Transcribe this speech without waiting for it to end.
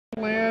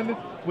land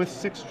with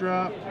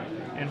 6-drop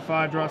and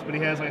 5 drops, but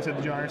he has, like I said,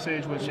 the Gyre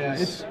Sage, which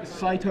is... It's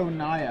Saito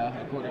Naya,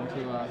 according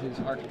to his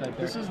archetype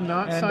there. This is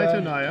not Saito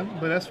Naya,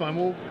 but that's fine.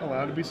 We'll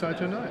allow it to be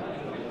Saito Naya.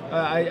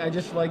 I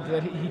just like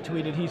that he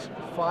tweeted, he's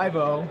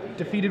 5-0,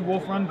 defeated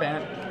Wolf Run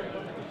Bant,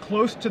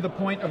 close to the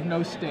point of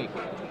no stake.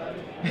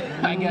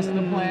 I guess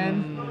the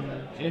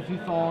plan, if he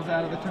falls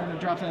out of the tournament,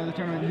 drops out of the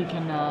tournament, he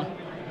can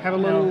have a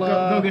little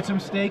go get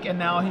some stake, and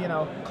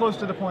now close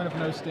to the point of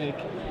no stake.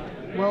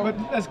 Well, but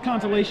as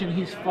consolation,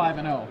 he's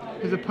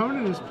 5-0. His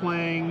opponent is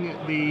playing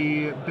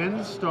the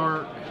Ben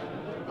Stark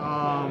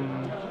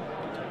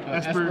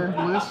Esper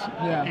Bliss,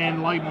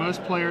 and like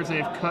most players,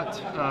 they've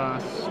cut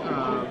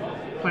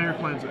Planar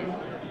Cleansing.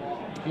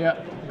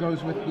 Yeah,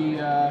 goes with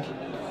the.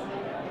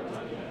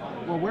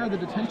 Well, where are the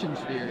detention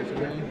spheres?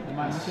 Am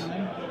I missing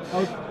them?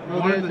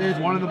 There's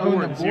one on the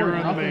board, 0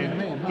 in the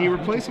main. Huh, he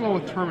replaced them all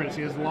with Terminus.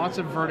 He has lots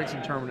of verdicts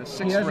in Terminus.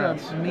 6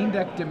 threats. He has a main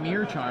deck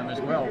Dimir Charm as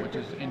well, which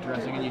is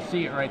interesting, and you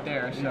see it right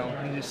there. So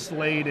he just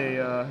slayed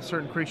a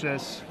certain creature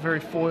that's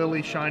very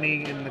foily,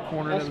 shiny in the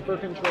corner. Esper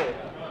control.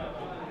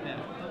 Yeah.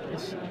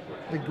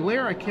 The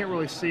glare, I can't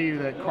really see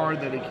that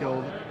card that he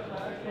killed.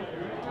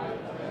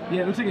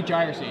 Yeah, it looks like a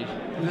Gyre Sage.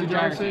 Is it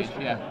Gyre Sage?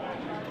 Yeah.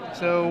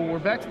 So we're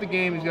back to the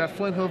game. He's got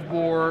Flint Hoof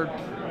board.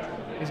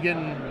 He's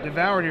getting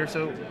devoured here.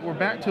 So we're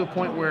back to a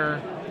point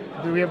where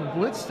we have a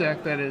blitz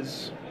deck that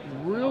is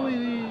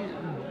really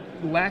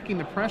lacking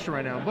the pressure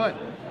right now. But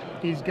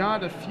he's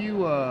got a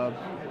few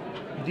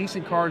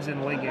decent cards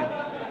in the late game.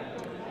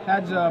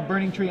 Adds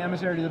Burning Tree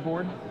Emissary to the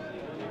board.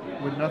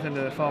 With nothing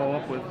to follow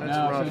up with. That's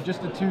rough. So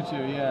just a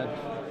 2/2, yeah.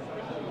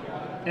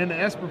 And the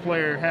Esper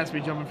player has to be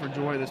jumping for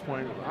joy at this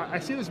point. I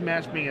see this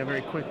match being a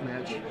very quick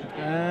match.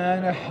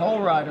 And a Hell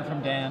Rider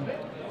from Dan.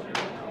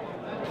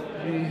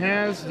 He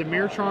has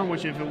Dimir Charm,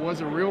 which if it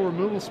was a real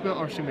removal spell,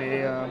 or excuse me,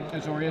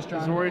 Azorius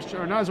Charm?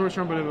 Or not Azorius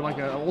Charm, but like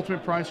an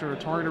ultimate price or a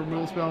target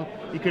removal spell,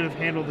 he could have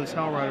handled this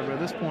Hell Rider. But at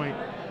this point,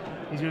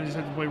 he's going to just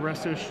have to play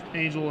Resto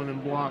Angel and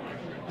then block.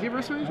 Does he have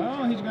Resto Angel?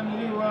 Oh, he's going to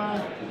do...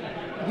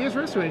 He has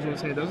Resto Angel in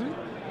his hand, doesn't he?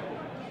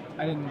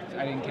 I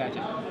didn't catch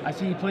it. I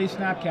see he plays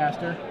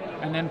Snapcaster,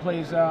 and then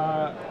plays,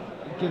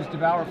 gives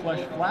Devour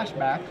Flesh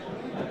flashback,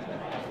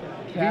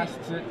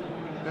 casts it.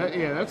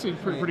 Yeah, that's a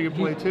pretty good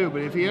play too.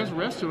 But if he has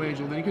Resto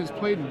Angel, then he could just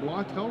play and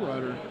block Hell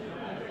Rider.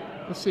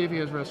 Let's see if he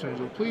has Resto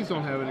Angel. Please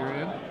don't have it in your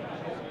hand,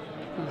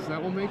 because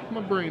that will make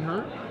my brain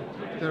hurt.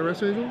 Is that a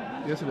Resto Angel?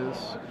 Yes, it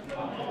is.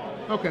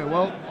 Okay,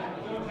 well,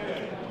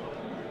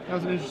 that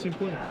was an interesting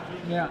play.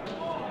 Yeah,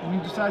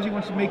 and he decides he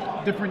wants to make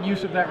different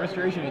use of that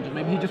Restoration Angel.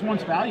 Maybe he just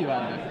wants value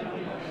out of it.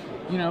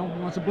 You know,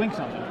 he wants to blink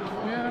something.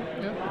 Yeah.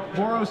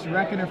 Boros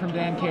Reckoner from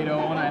Dan Cato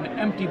on an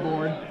empty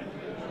board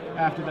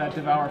after that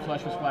Devour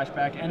Flesh was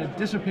flashback, and a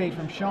Dissipate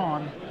from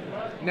Sean.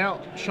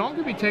 Now, Sean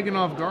could be taken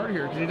off guard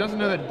here because he doesn't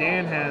know that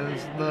Dan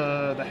has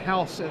the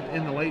house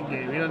in the late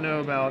game. He doesn't know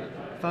about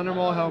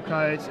Thundermaw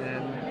Hellkites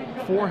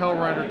and 4 Hell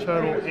Rider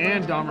total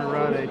and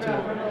Damirade too.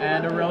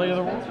 And Aurelia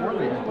the War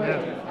Leader.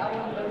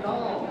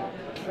 Yeah.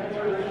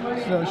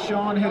 So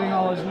Sean hitting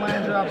all his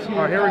land drops here.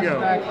 All right, here we go.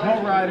 Back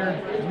Hell Rider,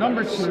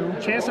 number 2.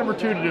 Chance number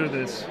 2 to do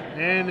this,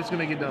 and it's going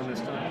to get done this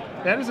time.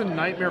 That is a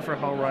nightmare for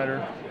Hell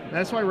Rider.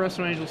 That's why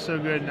Resto Angel is so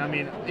good. And I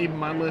mean, even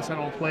my list, I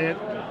don't play it,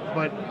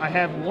 but I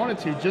have wanted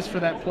to just for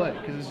that play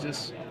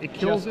because it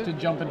kills just to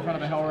jump in front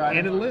of a Hell Rider.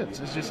 And it lives.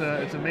 It's just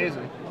it's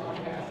amazing.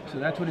 So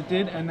that's what it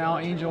did, and now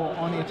Angel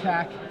on the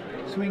attack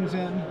swings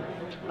in.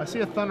 I see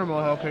a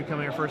Thundermaw Hellkite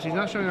coming here first. He's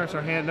not showing us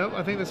our hand. Nope,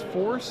 I think that's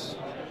Force.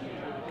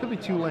 Could be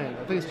 2 land.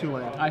 I think it's 2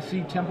 land. I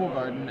see Temple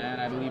Garden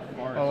and I believe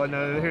Forest. Oh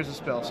no, here's a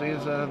spell. So he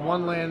has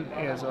 1 land.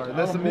 He has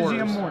that's the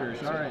Museum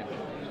Mortars. Mortars. All right.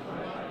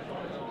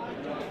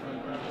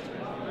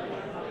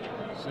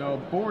 So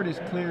board is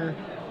clear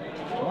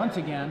once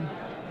again,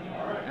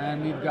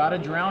 and we've got a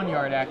Drown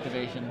Yard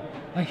activation.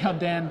 Like how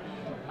Dan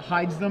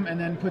hides them and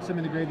then puts them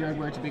in the graveyard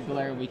where it's a big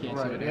glare we can't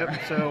see it.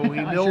 Yep. So he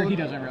I'm sure he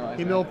doesn't realize.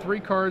 He milled 3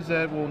 cards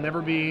that will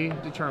never be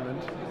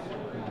determined.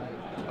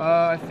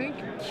 I think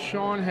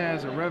Sean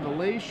has a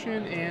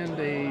Revelation and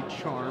a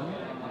Charm.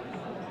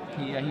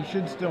 Yeah, he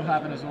should still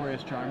have an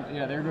Azorius Charm.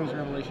 Yeah, there goes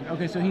Revelation.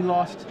 Okay, so he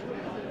lost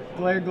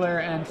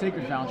Glare, and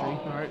Sacred Foundry.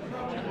 All right.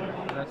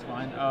 That's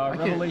fine.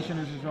 Revelation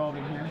is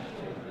resolving here.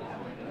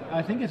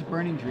 I think it's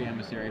Burning Tree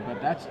Emissary,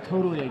 but that's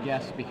totally a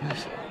guess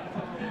because...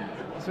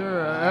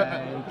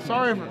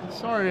 sorry,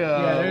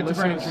 yeah, it's a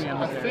Burning listeners. Tree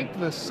Emissary. I think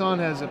the sun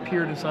has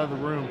appeared inside the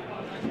room.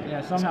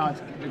 Yeah, somehow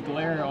the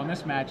glare on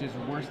this match is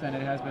worse than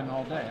it has been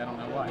all day. I don't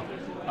know why.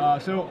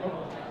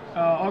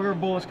 Augur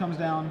Bolus comes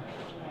down,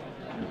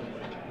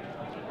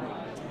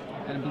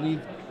 and I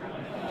believe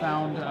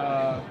found...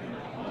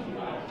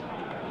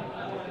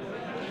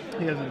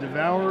 he has a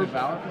Devour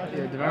Flesh.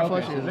 Yeah, Devour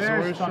Flesh. So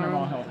there's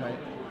Thundermaw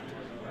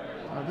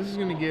Hellkite. This is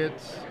going to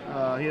get...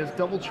 he has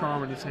double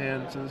Charm in his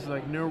hand, so this is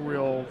like no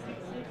real...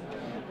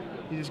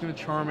 He's just going to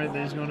Charm it,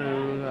 then he's going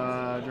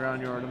to Drown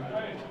Yard him.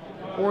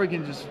 Or he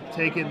can just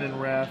take it and then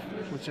Wrath,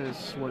 which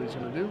is what he's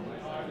going to do.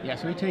 Yeah,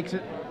 so he takes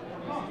it.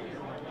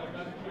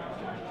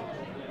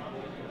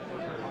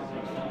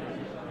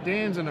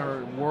 Dan's in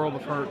a world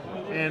of hurt,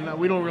 and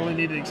we don't really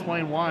need to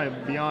explain why.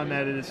 Beyond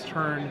that, it is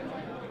turned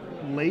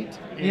late,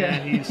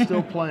 and he's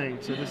still playing,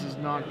 so this is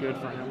not good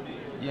for him.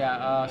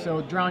 Yeah,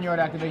 so Drown Yard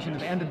activation at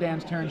the end of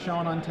Dan's turn.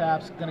 Sean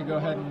untaps, gonna go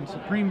ahead and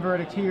Supreme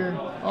Verdict here.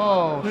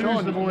 Oh, Clears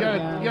Sean, the you board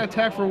gotta again.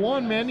 attack for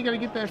 1, man. You gotta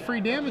get that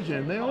free damage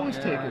in. They always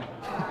take it.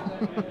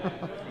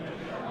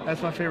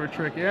 That's my favorite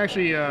trick. It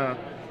actually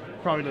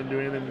probably doesn't do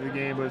anything to the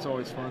game, but it's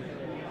always fun.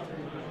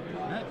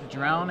 Right,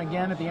 Drown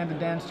again at the end of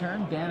Dan's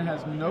turn. Dan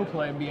has no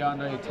play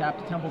beyond a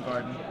tapped Temple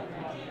Garden.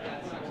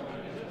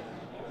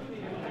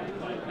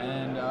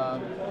 And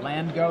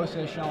land go,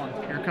 says Sean.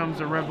 Here comes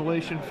a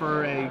revelation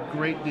for a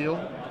great deal.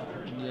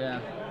 Yeah.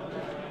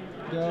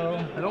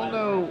 Go. I don't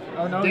know.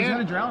 Oh no, he's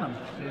gonna drown him.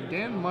 Yeah,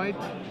 Dan might.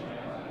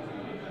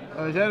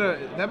 Is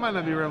that might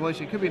not be a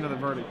revelation. It could be another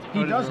verdict.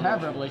 He does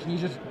have revelation. He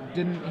just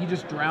didn't. He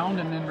just drowned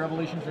and then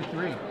revelation for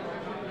 3.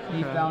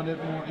 He found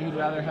it more. He'd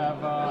rather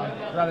have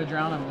rather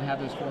drown him than have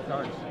those 4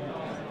 cards.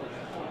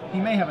 He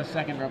may have a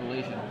second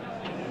revelation.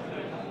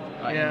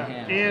 Yeah, in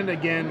hand. and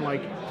again,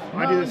 like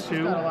I do this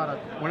too.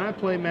 When I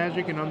play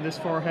Magic and I'm this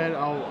far ahead,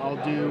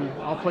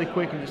 I'll play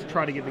quick and just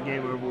try to get the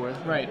game over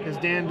with. Right. Because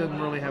Dan doesn't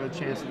really have a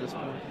chance at this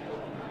point.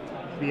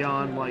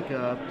 Beyond like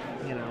a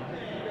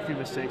few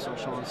mistakes on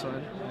Sean's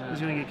side. He's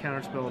gonna get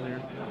counterspelled here.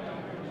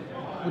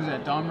 What is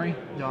that, Domri?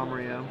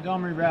 Domri, yeah.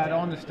 Domri Rad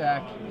on the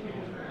stack.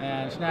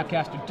 And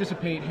Snapcaster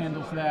Dissipate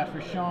handles that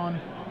for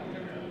Sean.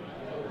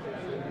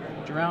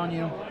 Drown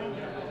you.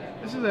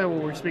 This is what we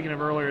were speaking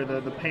of earlier,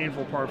 the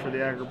painful part for the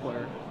aggro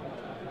player.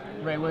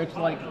 Right, where it's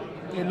like,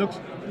 it looks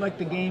like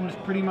the game's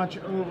pretty much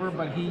over,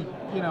 but he,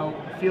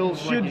 Feels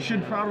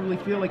should probably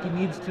feel like he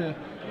needs to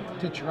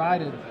try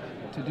to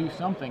do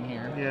something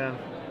here. Yeah.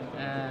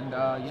 And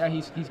yeah,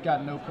 he's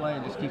got no play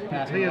and just keeps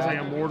passing. He has like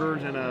a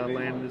Mortars and a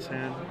land in his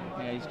hand.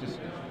 Yeah, he's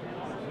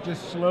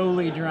just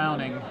slowly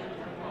drowning.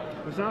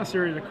 There's not a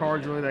series of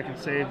cards really that can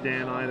save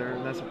Dan either,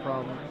 and that's a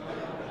problem.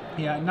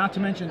 Yeah, not to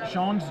mention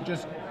Sean's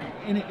just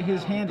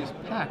his hand is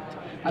packed.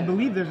 I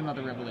believe there's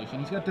another revelation.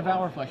 He's got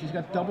Devour Flesh, he's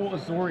got double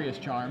Azorius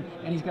Charm,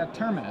 and he's got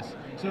Terminus.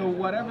 So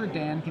whatever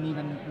Dan can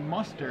even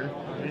muster,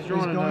 he's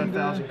drawing another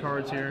 1,000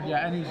 cards here.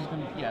 Yeah, and he's just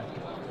gonna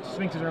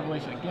Sphinx's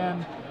Revelation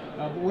again.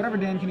 But whatever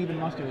Dan can even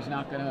muster is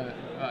not gonna.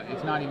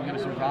 It's not even gonna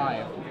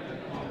survive.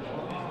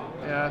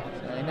 Yeah.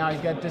 And now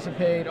he's got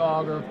Dissipate,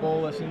 Augur,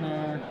 Bolus in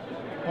there.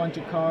 Bunch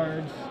of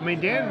cards. I mean,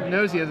 Dan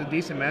knows he has a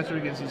decent matchup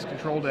against his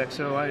control deck,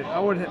 so I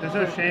would. There's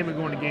no shame in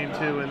going to game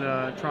 2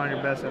 and trying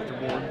your best after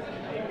board.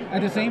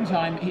 At the same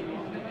time,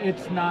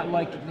 it's not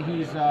like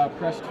he's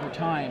pressed for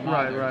time.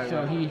 Right.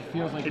 So he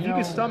feels like if you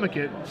can stomach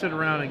it, sit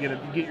around and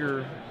get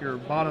your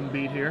bottom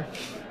beat here.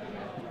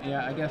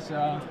 Yeah, I guess.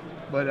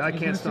 But I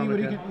can't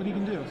stomach it. What he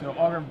can do. So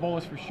Augur of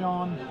Bolus for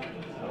Sean.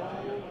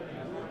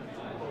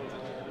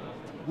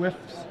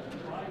 Whiffs.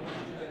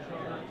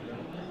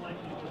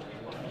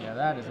 Yeah,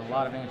 that is a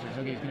lot of answers.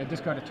 Okay, he's going to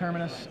discard a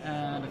Terminus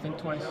and I think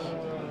twice.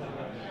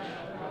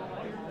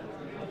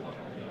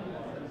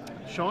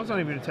 Sean's not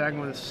even attacking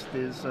with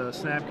his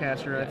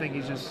Snapcaster. I think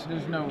he's just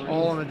no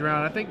all on the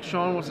drown. I think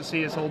Sean wants to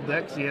see his whole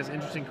deck because he has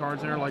interesting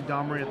cards in there like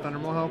Domri and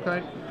Thundermaw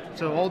Hellkite.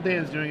 So all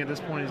Dan's doing at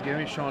this point is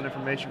giving Sean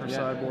information for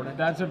sideboarding.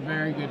 That's a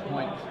very good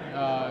point.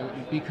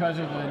 Because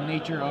of the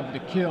nature of the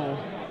kill,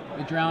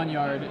 the Drown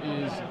Yard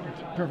is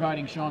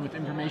providing Sean with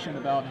information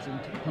about his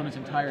opponent's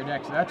entire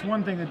deck. So that's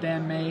one thing that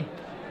Dan may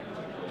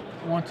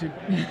want to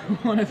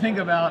think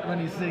about when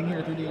he's sitting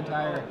here through the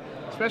entire.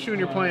 Especially when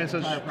you're playing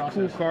such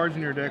cool cards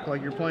in your deck,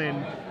 like you're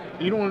playing.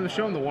 You don't want to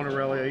show him the 1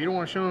 Aurelia. You don't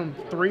want to show him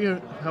 3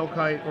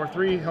 Hellkite or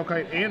 3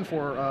 Hellkite and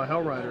 4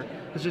 Hellrider.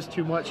 It's just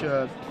too much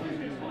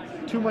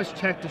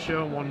tech to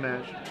show in one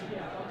match.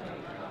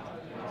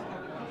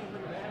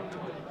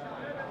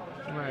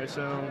 All right,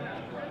 so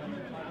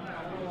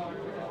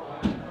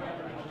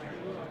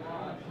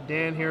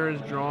Dan here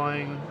is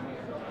drawing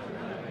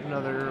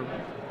another.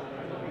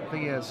 I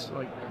think he has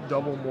like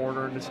double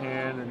Mortar in his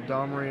hand and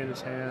Domri in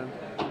his hand.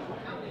 I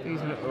think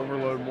he's going to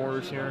overload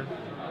Mortars here.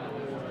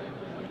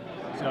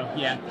 So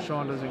yeah,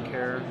 Sean doesn't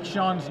care.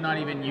 Sean's not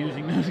even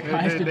using those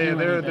guys to do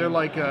anything. They're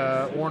like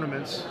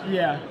ornaments.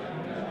 Yeah,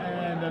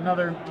 and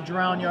another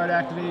Drown Yard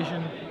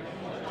activation.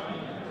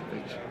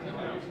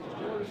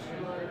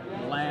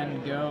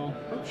 Land go.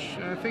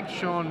 I think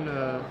Sean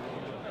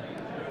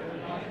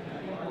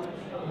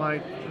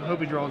might. I hope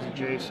he draws a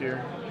Jace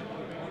here.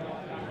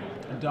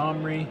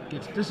 Domri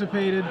gets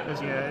dissipated.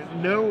 Yeah,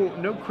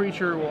 no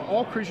creature. Well,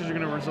 all creatures are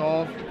going to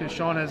resolve because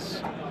Sean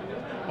has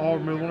all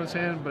removal in his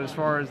hand. But as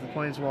far as the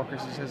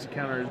planeswalkers, he has to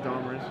counter his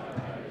Domris.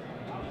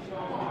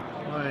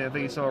 I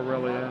think he saw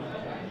Aurelia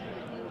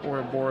or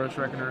a Boros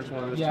Reckoner. It's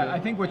one of those two. I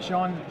think what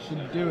Sean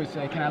should do is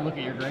say, "Can I look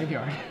at your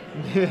graveyard?"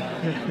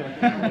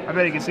 I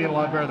bet he can see it a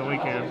lot better than we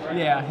can.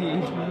 Yeah, he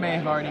may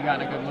have already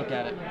gotten a good look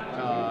at it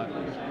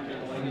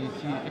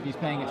if he's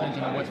paying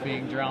attention to what's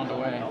being drowned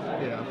away.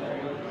 Yeah.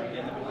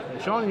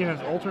 Sean has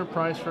alternate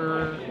price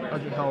for a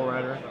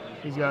Hellrider.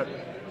 He's got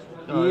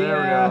Oh, there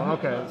we go.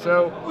 Okay,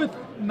 so with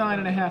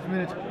 9.5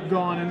 minutes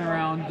gone and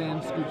around,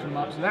 Dan scoops him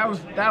up. So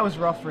that was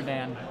rough for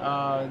Dan.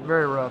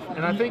 very rough.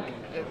 And I think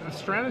the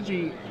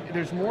strategy,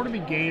 there's more to be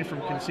gained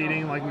from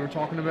conceding, like we were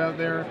talking about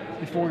there,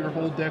 before your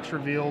whole deck's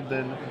revealed,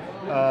 than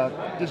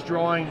just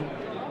drawing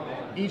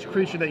each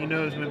creature that you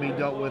know is going to be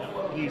dealt with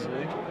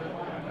easily.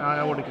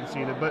 I would have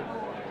conceded, but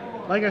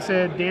like I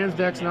said, Dan's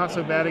deck's not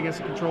so bad against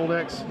the control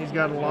decks. He's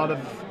got a lot of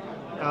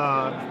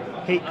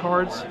hate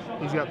cards.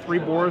 He's got 3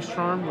 Boros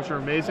Charm, which are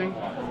amazing,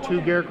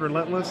 2 Garrick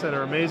Relentless that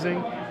are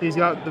amazing. He's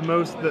got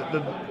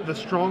the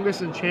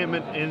strongest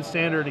enchantment in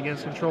Standard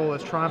against control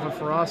is Triumph of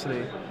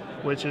Ferocity,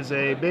 which is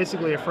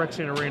basically a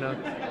Phyrexian Arena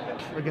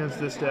against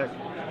this deck.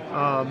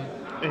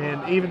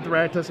 And even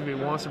Thratus, if he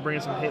wants to bring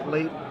in some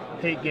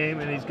hate game,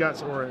 and he's got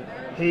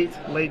hate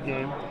late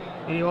game.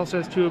 And he also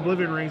has 2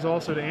 Oblivion Rings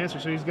also to answer,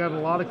 so he's got a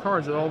lot of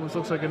cards. It almost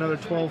looks like another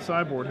 12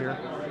 sideboard here.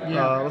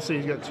 Yeah. Let's see,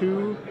 he's got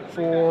 2,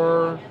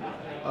 4,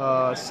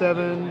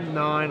 7,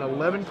 9,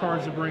 11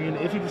 cards to bring in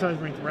if he decides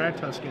to bring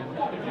Thratus in.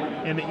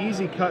 And the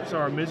easy cuts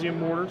are Mizium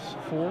Mortars,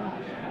 4,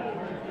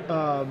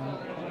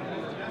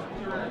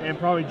 and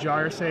probably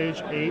Gyre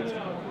Sage, 8,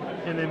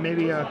 and then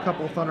maybe a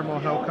couple of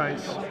Thundermaw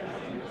Hellkites.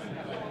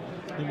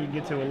 And you can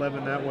get to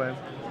 11 that way.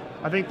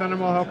 I think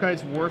Thundermaw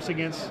Hellkite's worse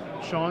against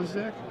Sean's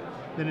deck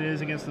than it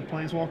is against the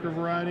Planeswalker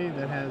variety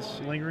that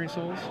has Lingering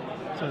Souls,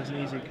 so it's an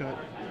easy cut.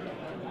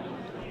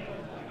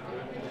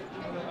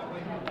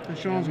 And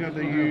Sean's got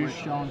the huge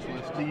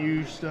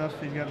stuff.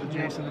 He's got the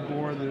Jason the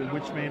Boar, the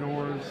Witchbane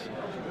Ores.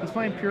 He's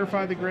playing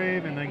Purify the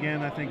Grave, and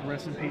again, I think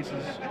Rest in Peace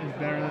is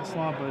better in that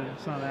slot, but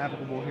it's not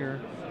applicable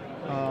here.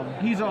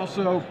 He's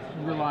also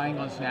relying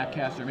on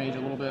Snapcaster Mage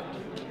a little bit.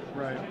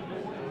 Right.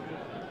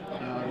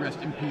 Rest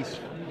in Peace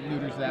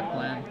neuters that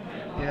plan.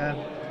 Yeah.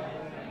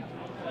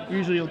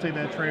 Usually you'll take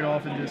that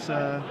trade-off and just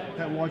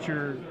watch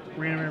your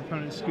random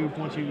opponent scoop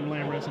once you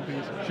land Rest in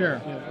Peace.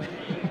 Sure.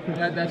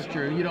 Yeah. That's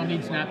true. You don't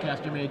need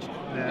Snapcaster Mage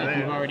if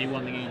you've already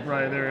won the game.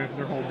 Right, their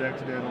whole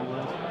deck's dead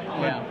almost.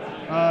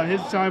 Yeah.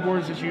 His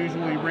sideboards as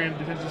usual, you ran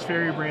Defensive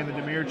Sphere, you ran the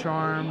Dimir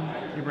Charm,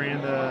 you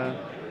ran the,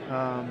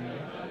 I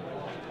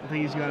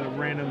think he's got a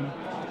random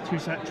 2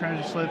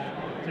 Tragic Slip.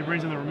 So he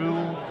brings in the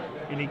removal,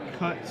 and he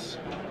cuts,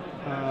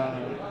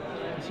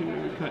 let's see what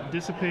we cut,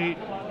 Dissipate,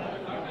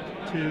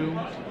 2.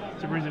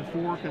 So he brings in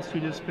 4, cuts 2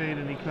 Dissipate,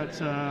 and he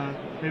cuts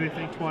maybe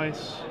Think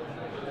Twice,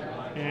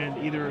 and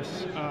either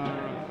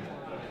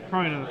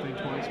probably another Think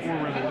Twice,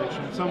 or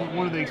Revelation.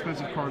 One of the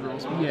expensive card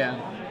draws. Yeah.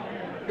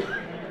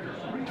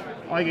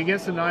 Like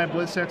against the Naya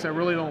Blitz decks, I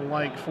really don't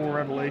like 4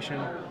 Revelation,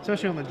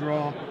 especially on the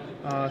draw.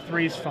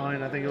 3 is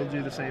fine. I think it'll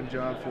do the same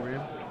job for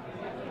you.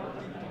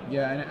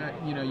 Yeah,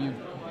 and you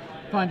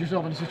find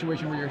yourself in a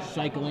situation where you're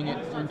cycling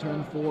it on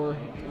turn 4,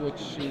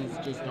 which is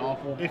just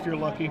awful. If you're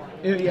lucky.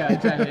 Yeah,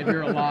 exactly. If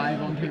you're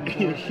alive on turn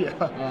 4.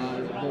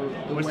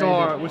 Yeah. We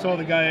saw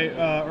the guy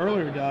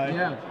earlier die.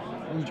 Yeah.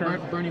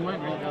 Bernie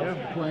went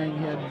right playing.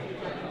 He had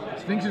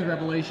Sphinx's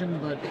Revelation,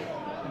 but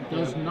it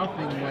does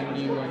nothing when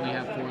you only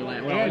have 4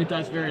 land. Well, it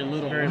does very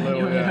little. Very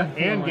little, yeah.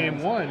 And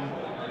game 1,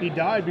 he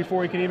died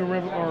before he could even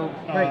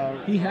right.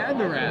 He had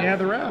the Wrath. He had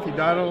the Wrath. He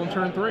died on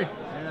turn 3.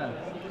 Yeah.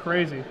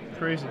 Crazy.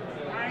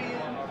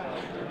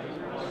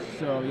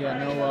 So yeah,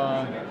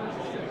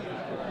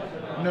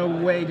 no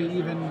way to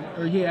even,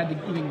 or he had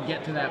to even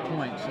get to that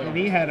point. So. And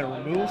he had a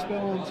removal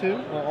spell on 2,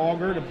 or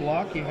Augur to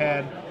block. He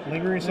had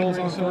Lingering Souls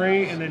on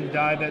 3, and then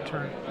died that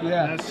turn.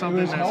 Yeah, and that's something.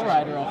 It was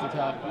Hellrider off the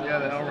top. Yeah,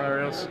 the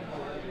Hellrider.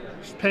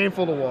 It's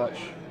painful to watch.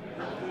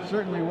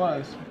 Certainly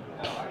was.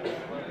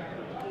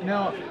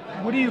 Now,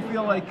 what do you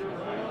feel like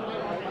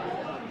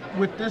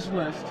with this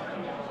list?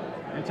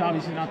 It's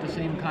obviously not the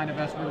same kind of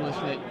Esper list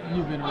that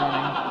you've been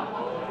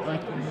running.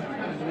 Like,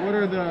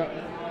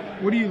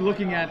 what are you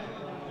looking at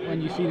when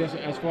you see this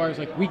as far as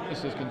like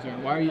weakness is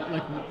concerned? Why are you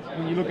like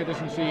when you look at this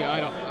and see I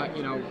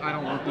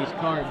don't want these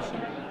cards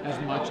as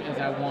much as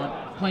I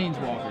want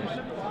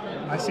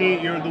Planeswalkers. I see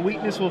the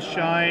weakness will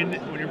shine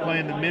when you're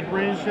playing the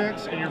mid-range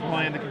decks and you're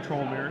playing the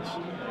control mirrors.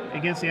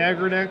 Against the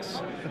aggro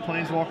decks, the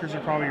Planeswalkers are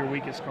probably your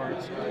weakest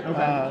cards.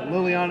 Okay.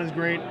 Liliana's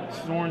great,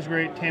 Zorn's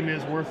great,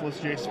 Tamiya's worthless,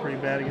 Jace's pretty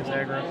bad against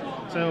aggro.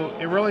 So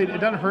it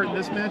doesn't hurt in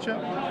this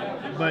matchup,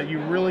 but you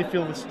really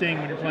feel the sting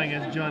when you're playing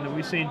against Jund. And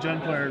we've seen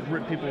Jund players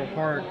rip people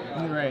apart,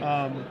 right.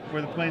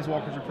 Where the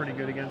Planeswalkers are pretty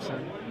good against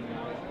them.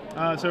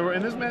 So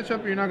in this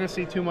matchup, you're not going to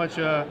see too much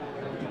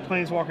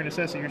Planeswalker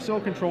necessity. You're still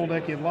a control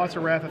deck, you have lots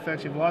of Wrath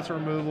effects, you have lots of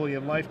removal, you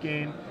have life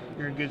gain,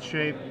 you're in good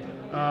shape.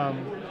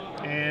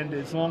 And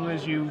as long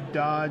as you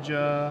dodge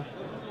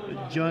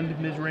Jund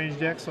mid-range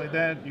decks like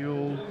that,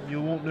 you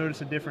won't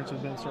notice a difference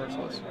with Ben Stark's.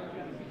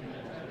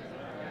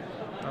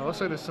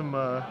 Looks like there's some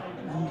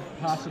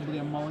possibly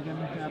a mulligan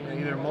happening.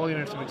 Either a mulligan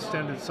or some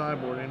extended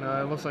sideboarding.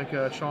 It looks like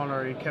Sean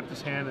already kept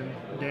his hand in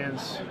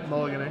Dan's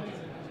mulliganing.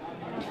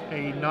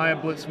 A Naya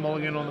Blitz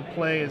mulligan on the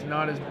play is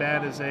not as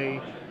bad as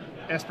a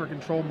Esper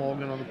Control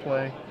mulligan on the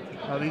play.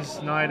 These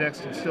Naya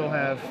decks can still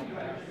have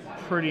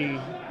pretty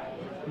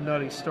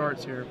nutty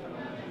starts here.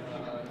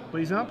 But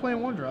he's not playing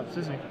 1-drops,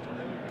 is he?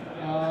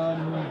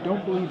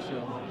 don't believe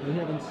so. We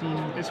haven't seen.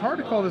 It's hard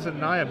to call this a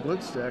Naya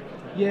Blitz deck.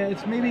 Yeah,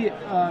 it's maybe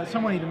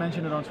someone even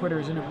mentioned it on Twitter.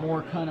 Isn't it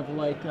more kind of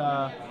like?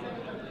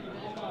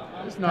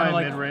 It's Naya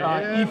like, mid-range.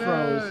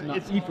 Efro's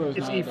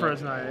Naya.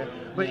 Efro's Naya.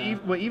 But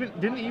Yeah. even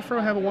didn't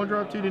Efro have a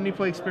 1-drop too? Didn't he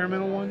play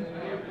experimental one?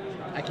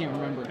 I can't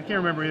remember. I can't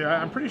remember either.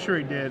 I'm pretty sure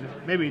he did.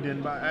 Maybe he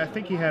didn't, but I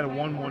think he had a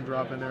 1/1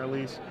 drop in there at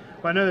least.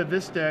 But I know that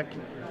this deck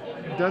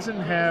doesn't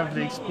have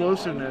the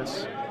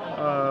explosiveness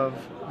of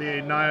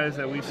the Nayas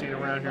that we've seen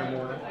around here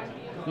more.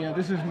 Yeah,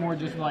 this is more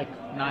just like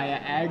Naya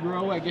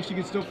aggro, I guess you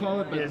could still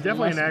call it. But Yeah, it's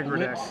definitely an less aggro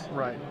deck. blitz.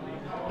 Right.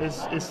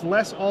 It's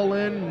less all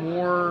in,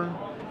 more,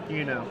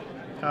 you know,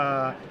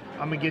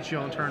 I'm going to get you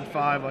on turn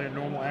 5 like a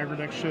normal aggro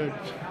deck should.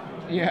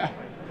 Yeah.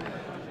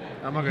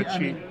 I'm not going to I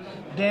cheat. mean,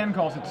 Dan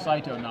calls it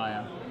Saito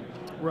Naya.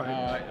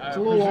 Right. It's a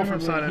little off from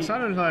presumably Saito.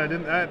 Saito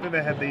Naya, I think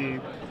they had the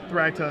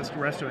Thragtusk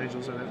Resto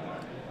Angels in it.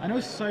 I know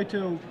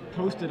Saito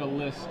posted a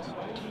list,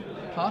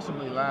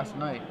 possibly last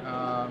night.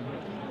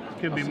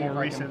 Could be I'll see more if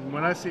I recent. can-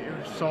 When I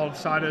saw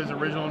Saito's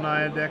original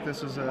Naya deck,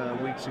 this was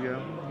weeks ago,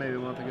 maybe a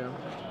month ago.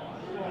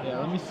 Yeah,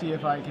 let me see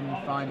if I can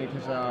find it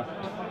because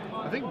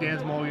I think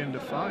Dan's mulligan to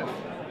 5.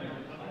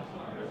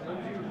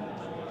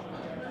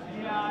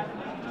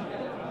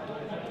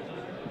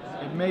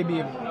 it may be,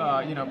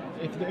 you know,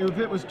 if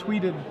it was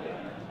tweeted,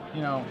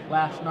 you know,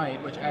 last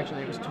night, which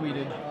actually it was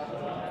tweeted.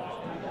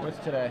 What's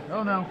today?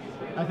 Oh no,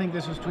 I think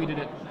this was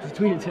tweeted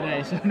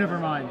today, so never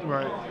mind.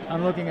 Right.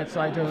 I'm looking at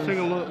Saito's. Let's take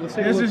a look. Let's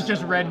take a This look. is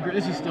just red.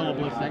 This is still a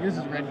blitz deck. This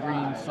is red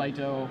green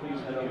Saito.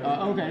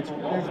 Okay,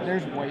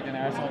 there's white in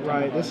there. I saw it.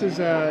 Right. This is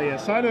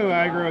Saito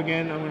aggro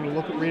again. I'm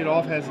going to read it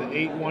off. Has the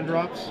 8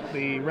 1-drops,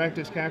 the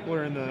Rectus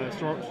Cackler and the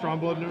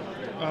Stormblood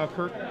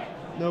Kirk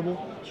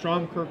Noble.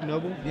 Stormkirk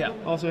Noble. Yeah.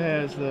 Also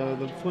has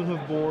the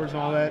Flinthoof Boars and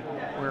all that,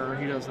 where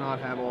he does not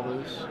have all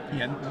those.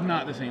 Yeah, it's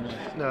not the same list.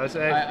 No, it's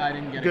I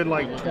didn't get good a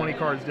like look at 20 it.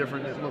 cards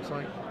different. It looks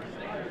like.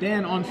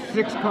 Dan on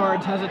 6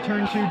 cards has a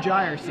turn 2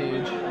 Gyre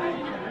Sage.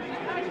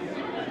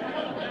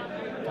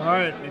 All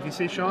right. If you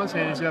see Sean's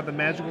hand, he's got the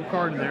magical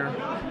card in there,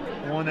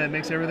 the one that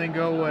makes everything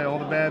go away, all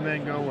the bad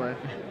men go away.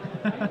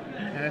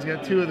 And he's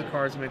got 2 of the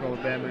cards to make all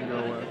the bad men go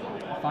away.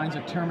 Finds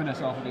a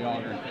Terminus off of the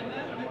Augur.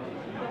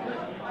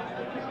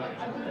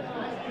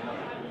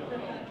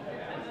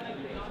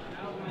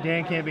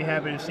 Dan can't be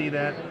happy to see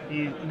that.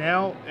 He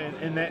now,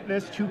 and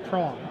that's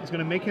 2-pronged. It's going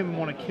to make him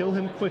want to kill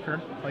him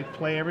quicker, like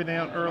play everything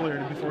out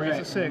earlier before he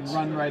gets a 6.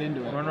 Run right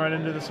into it. Run right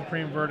into the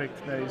Supreme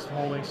Verdict that he's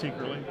holding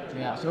secretly.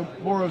 Yeah, so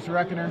Boros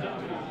Reckoner,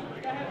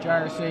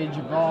 Gyre Sage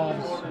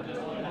evolves,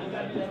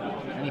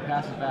 and he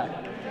passes back.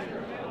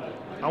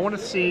 I want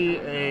to see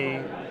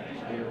a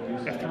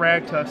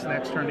Thragtusk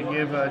next turn to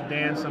give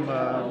Dan some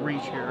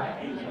reach here.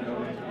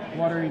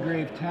 Watery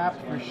Grave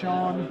tapped for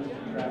Sean,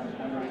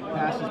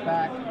 passes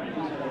back.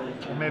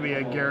 Or maybe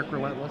a Garrick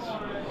Relentless.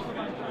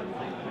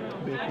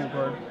 Be a cool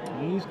card.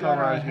 He's got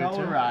a Hellrider's good Hell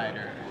too.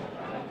 Rider.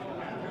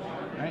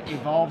 Right,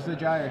 evolves the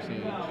Gyre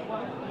Sage.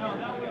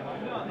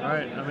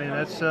 Right, I mean,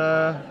 that's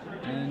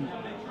And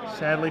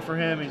sadly for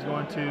him, he's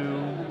going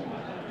to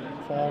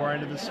fall right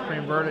into the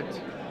Supreme Verdict.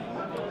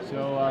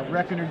 so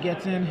Reckoner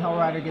gets in, Hell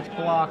Rider gets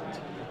blocked.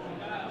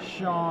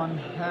 Sean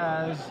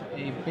has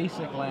a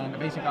basic land, a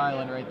basic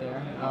island right there.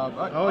 He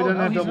doesn't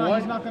have double white?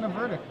 He's not going to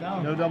verdict,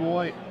 no. No double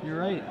white. You're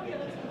right.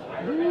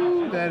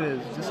 Ooh, that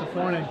is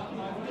disappointing.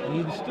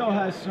 He still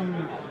has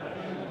some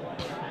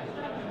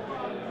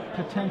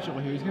potential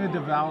here. He's going to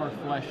devour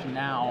flesh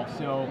now,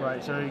 so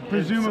Right, so he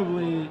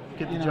presumably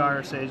get the you know,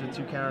 Gyre Sage with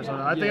 2 counters on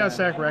it. I think Yeah. I'd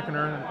sack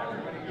Reckoner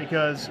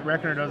because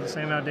Reckoner does the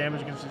same amount of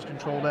damage against his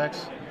control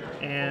decks,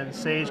 and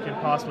Sage can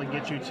possibly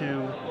get you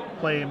to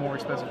play more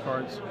expensive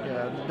cards.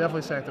 Yeah,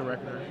 definitely sack the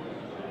Reckoner.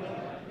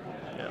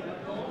 Yeah.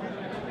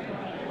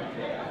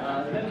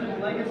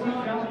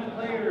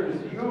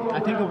 I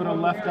think I would have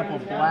left up a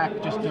black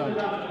just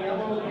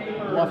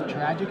to bluff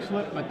Tragic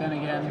Slip, but then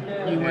again,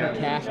 you would have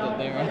cast it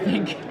there, I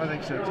think. I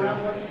think so too.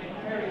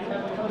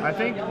 I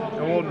think,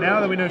 well, now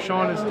that we know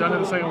Sean has done it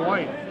the second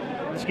white,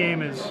 this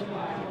game is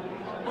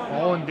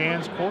all in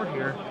Dan's court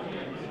here.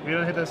 If he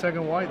doesn't hit that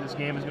second white, this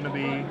game is going to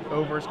be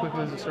over as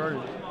quickly as it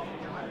started.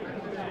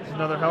 It's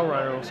another Hell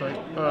Rider, looks like.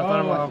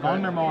 Thundermaw Hellkite.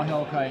 Thundermaw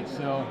Hellkite,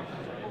 so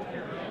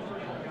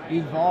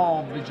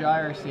evolve the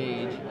Gyre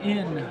Sage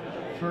in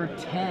for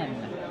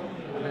 10.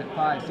 At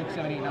 5, 6,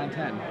 7, 8, 9,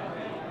 10.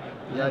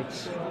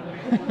 Yikes.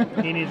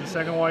 He needs a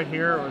second white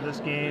here, or this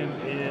game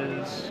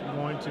is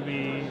going to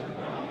be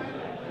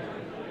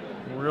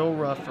real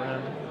rough for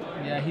him.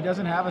 Yeah, he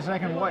doesn't have a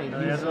second white. He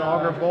has an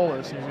Augur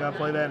Bolus. He's got to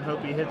play that and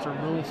hope he hits a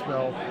rule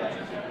spell.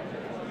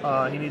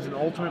 He needs an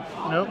ultimate.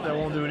 Nope, that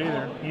won't do it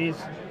either. He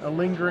needs a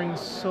Lingering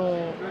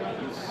Soul.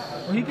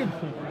 Well, he could.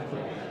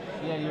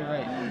 Yeah, you're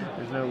right.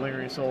 There's no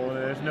Lingering Soul.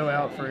 There's no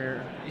out for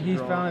your. He's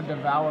draw. found a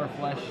Devour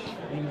Flesh.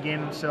 He can gain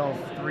himself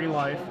 3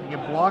 life. He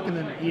can block and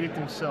then edict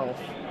himself.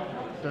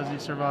 Does he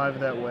survive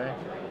that way?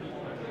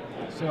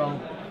 So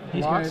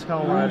he's Blocks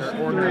going Hell to Rider lose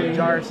or no, 3.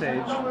 Gyre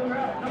Sage.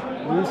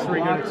 Lose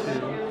 3, go to 2.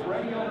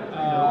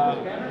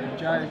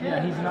 Gyre, yeah,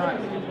 he's not.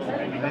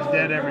 He's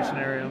dead every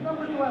scenario.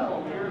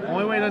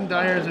 Only way it doesn't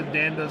die here is if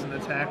Dan doesn't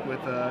attack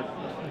with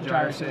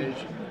Gyre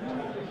Sage.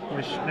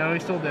 Which, no,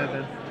 he's still dead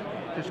then.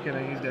 Just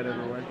kidding, he's dead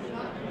everywhere.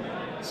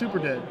 Super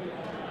dead.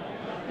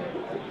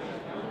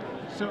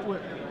 So,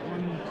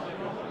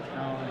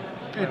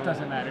 it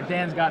doesn't matter.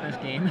 Dan's got this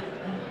game.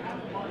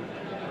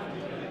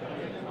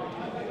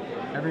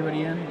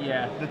 Everybody in?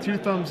 Yeah. The 2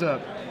 thumbs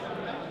up.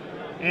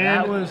 And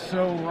that was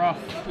so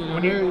rough.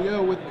 There you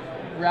go with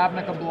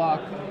Ravnica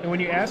block. And when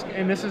you ask,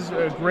 and this is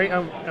a great,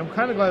 I'm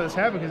kind of glad this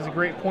happened because it's a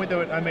great point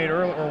that I made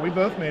earlier, or we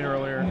both made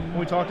earlier, when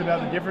we talked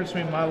about the difference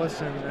between my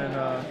list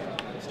and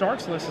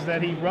Stark's list is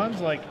that he runs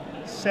like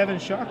 7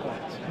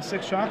 shocklands and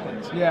 6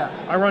 shocklands. Yeah.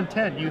 I run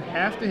 10. You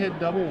have to hit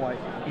double white.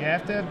 You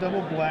have to have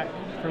double black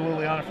for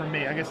Liliana for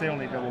me. I guess they don't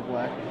need double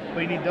black.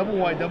 But you need double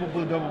white, double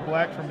blue, double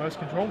black for most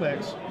control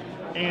decks.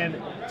 And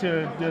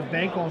to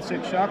bank on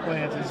 6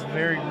 shocklands is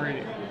very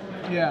greedy.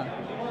 Yeah.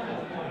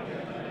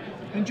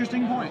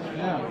 Interesting point,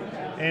 yeah.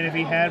 And if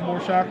he had more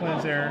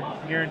shocklands there,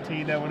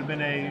 guaranteed that would have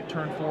been a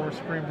turn 4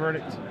 Supreme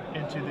Verdict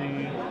into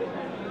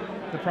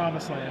the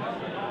Promised Land.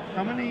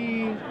 How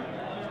many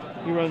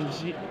he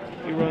runs?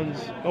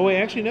 Oh wait,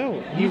 actually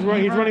no. He's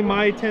running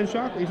my 10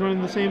 shock. He's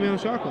running the same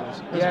amount of shocklands.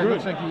 That's yeah, it good.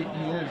 looks like he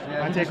is.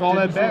 Yeah, I take all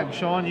that back,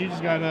 Sean. You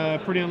just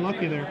got pretty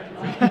unlucky there.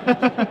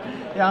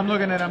 Yeah, I'm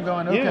looking at him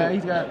going, okay, yeah.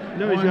 He's got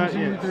he's got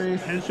 1, 2, 3,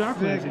 10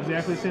 shocklands,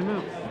 exactly the same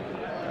amount.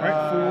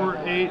 Right, 4,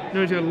 8.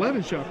 No, he's got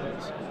 11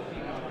 shocklands.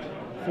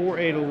 4,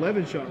 8,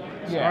 11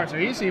 shocklands. Yeah. All right, so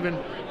he's even.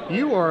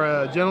 You are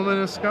a gentleman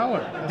and a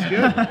scholar. That's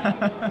good.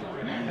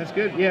 That's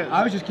good. Yeah.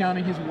 I was just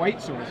counting his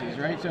white sources,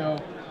 right? So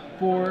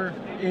 4,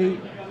 8,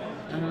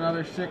 and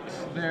another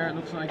 6 there. It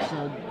looks like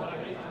so.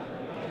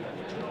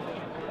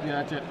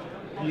 Yeah, that's it.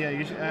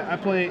 Yeah, I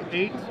play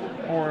 8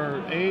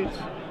 or 8.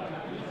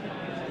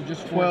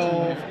 Just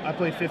 12. I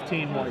play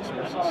 15 white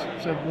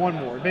sources. So 1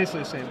 more.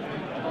 Basically the same thing.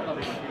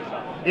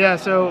 Yeah.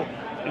 So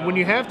when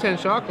you have 10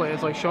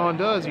 shocklands like Sean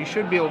does, you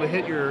should be able to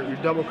hit your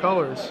double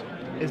colors.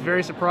 It's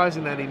very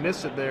surprising that he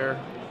missed it there,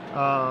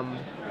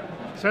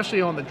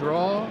 especially on the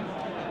draw.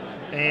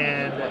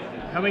 And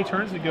how many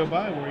turns did go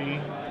by where he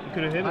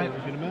could have hit it? A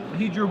good amount?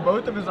 He drew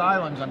both of his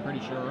islands, I'm pretty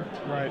sure.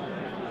 Right.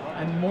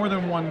 And more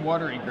than 1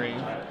 watery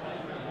grave.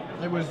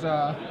 It was.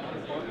 Yeah,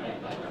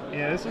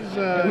 this is.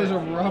 It was a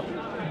rough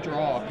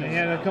draw. He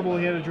had a couple.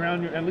 He had a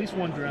drown yard, at least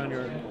 1 drown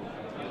yard.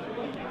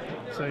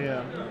 So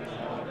yeah.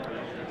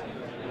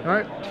 All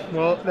right.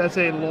 Well, that's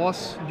a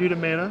loss due to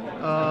mana,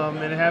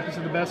 and it happens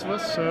to the best of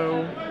us.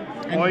 So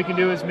all you can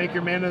do is make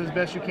your mana as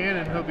best you can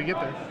and hope you get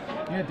there.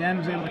 Yeah, Dan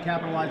was able to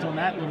capitalize on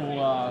that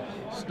little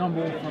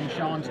stumble from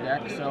Sean's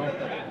deck. So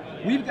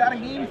we've got a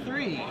game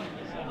 3.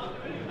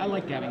 I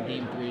like having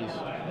game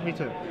 3s. Me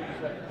too.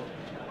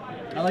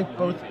 I like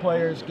both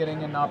players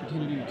getting an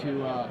opportunity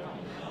to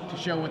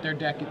show what their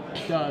deck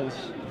does.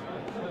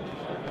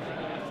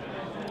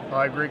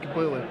 I agree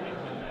completely.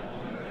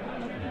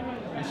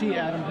 I see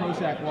Adam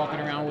Prosak walking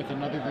around with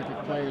another group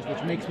of players,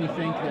 which makes me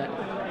think that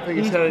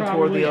He's headed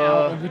toward the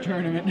out of the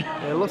tournament.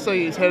 It looks like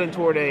he's heading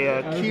toward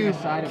a cube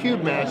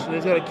match, and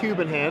he's got a cube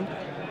in hand.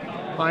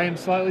 I am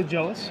slightly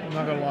jealous. I'm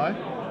not gonna lie.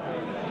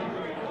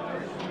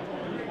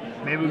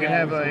 Maybe we can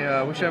have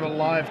we should have a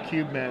live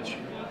cube match.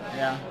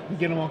 Yeah.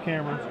 Get them on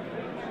camera.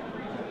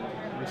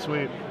 That'd be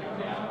sweet.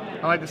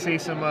 I like to see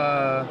some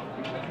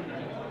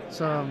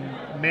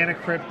Mana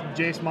Crypt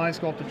Jace Mind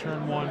Sculptor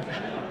turn 1.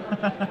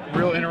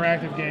 Real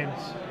interactive games.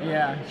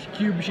 Yeah,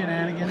 cube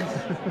shenanigans.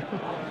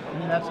 I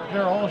mean,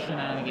 they're all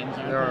shenanigans.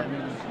 They are.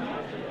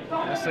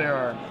 Yes, they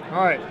are.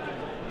 All right.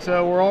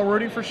 So we're all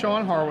rooting for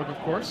Sean Harwick, of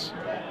course.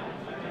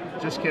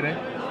 Just kidding.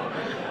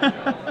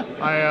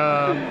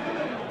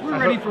 We're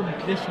ready for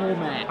this whole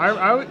match.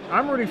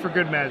 I'm rooting for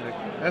good Magic.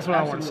 That's what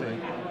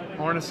Absolutely. I want to see.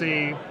 I want to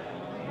see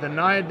the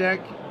Naya deck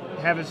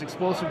have its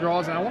explosive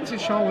draws, and I want to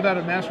see Sean without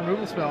a mass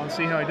removal spell and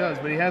see how he does.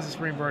 But he has a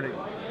Supreme Verdict,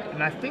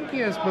 and I think he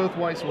has both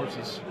white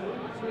sources.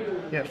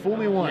 Yeah, fool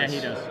me once. Yeah,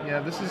 he does. Yeah,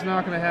 this is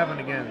not going to happen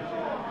again.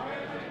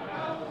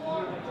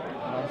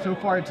 So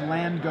far, it's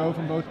land go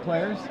from both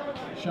players.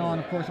 Sean,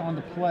 of course, on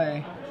the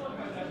play.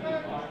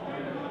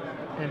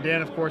 And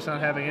Dan, of course,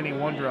 not having any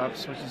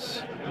 1-drops, which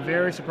is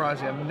very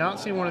surprising. I've not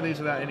seen one of these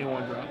without any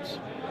 1-drops.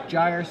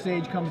 Gyre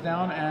Sage comes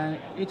down, and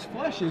its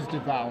flesh is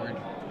devoured.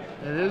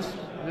 It is.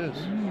 It is.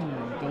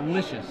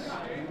 Delicious.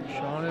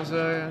 Sean has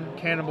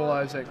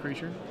cannibalized that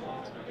creature.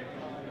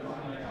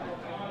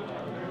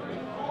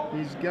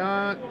 He's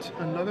got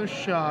another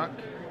shock.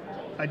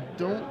 I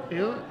don't.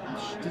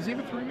 Does he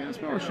have a 3-mana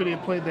spell, or should he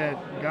have played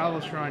that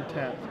Godless Shrine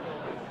tapped?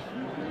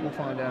 We'll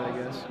find out, I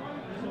guess.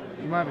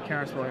 You might have a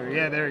counter spell here.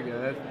 Yeah, there you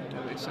go. That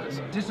makes sense.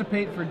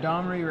 Dissipate for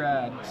Domri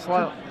Rad.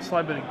 Slight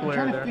bit of glare I'm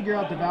trying to there. figure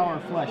out devour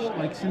flesh.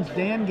 Like, since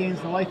Dan gains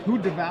the life, who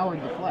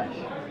devoured the flesh?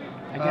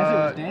 I guess it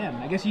was Dan.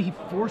 I guess he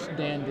forced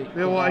Dan to.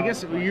 Yeah, well, I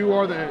guess you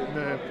are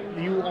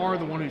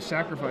the one who's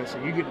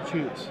sacrificing. You get to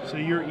choose, so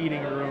you're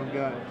eating your own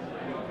guy.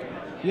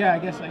 Yeah, I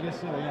guess so.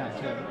 Yeah,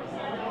 too.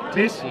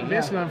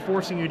 Basically, I'm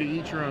forcing you to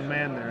eat your own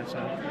man there. So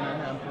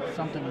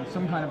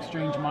some kind of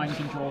strange mind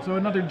control. So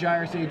another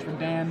Gyre Sage for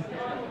Dan,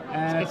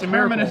 and It's a a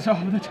miracle. Terminus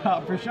off the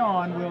top for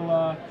Sean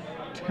will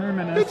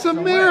Terminus. It's a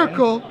away.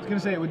 miracle. I was gonna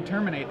say it would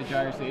terminate the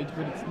Gyro Sage,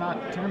 but it's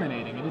not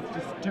terminating it. It's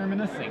just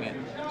terminusing it.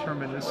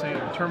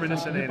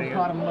 Terminusinating it.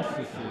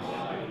 Hippopotamuses.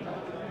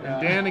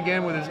 And Dan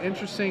again with his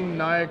interesting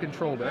Naya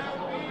control deck.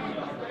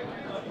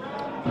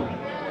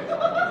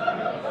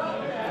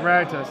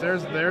 Thratus,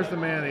 there's the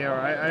man of the hour.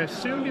 I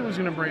assumed he was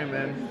going to bring him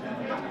in.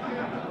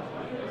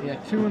 Yeah,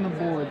 2 on the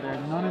board there,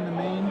 none in the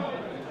main.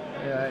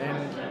 Yeah,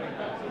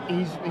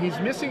 and he's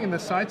missing in the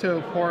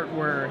Saito part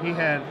where he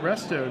had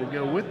Resto to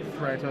go with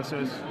Thratus,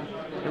 so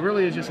it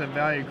really is just a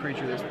value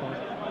creature at this point.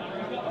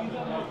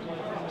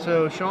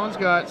 So Sean's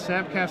got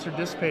Snapcaster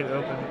Dissipate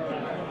open.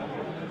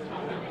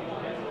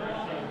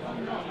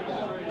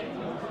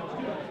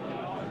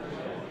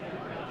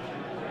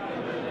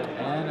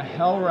 And a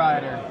Hell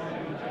Rider.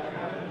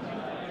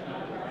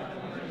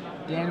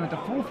 Dan with the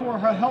full 4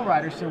 Hell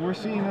Riders, so we're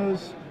seeing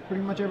those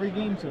pretty much every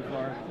game so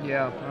far.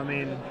 Yeah, I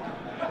mean,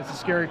 it's a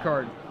scary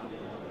card.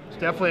 It's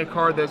definitely a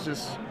card that's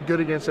just good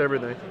against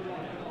everything.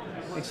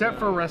 Except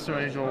for Resto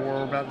Angel, where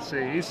we're about to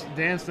see.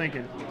 Dan's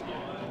thinking.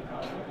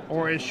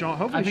 Or is Sean?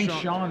 Hopefully I think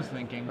Sean's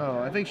thinking. Oh,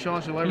 I think Sean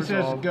should let He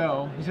resolve. says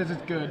go. He says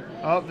it's good.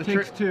 Oh, the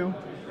Takes 2.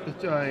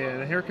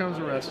 Yeah, here comes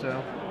the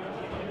Resto.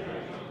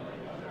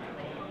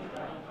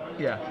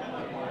 Yeah.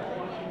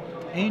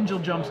 Angel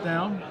jumps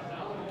down.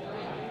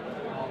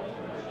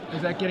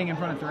 Is that getting in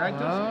front of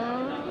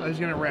Thragtus? He's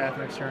going to Wrath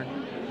next turn.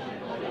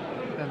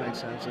 That makes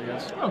sense, I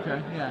guess.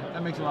 Okay, yeah,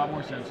 that makes a lot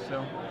more sense.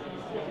 So,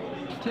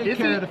 take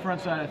care of the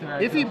front side of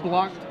Thragtus. If he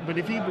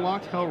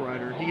blocked Hell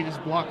Rider, he could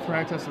just block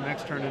Thragtus the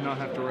next turn and not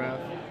have to Wrath.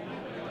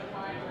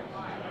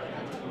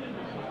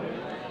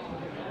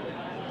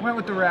 Went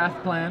with the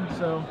Wrath plan,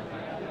 so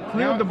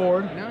cleared the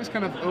board. Now he's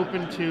kind of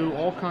open to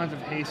all kinds of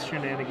haste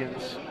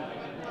shenanigans,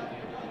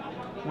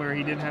 where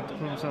he didn't have to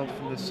put himself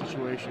in this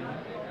situation.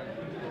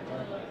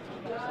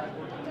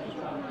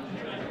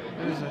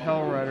 There's a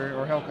Hell Rider,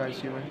 or Hellkite,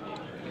 excuse me.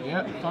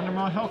 Yep,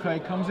 Thundermaw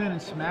Hellkite comes in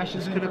and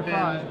smashes in for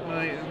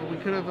 5. We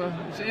could have.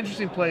 It's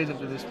interesting plays up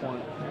to this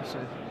point. We'll see.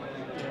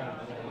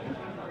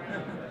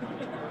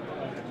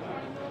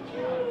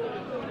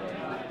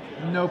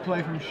 No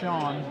play from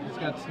Sean. He's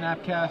got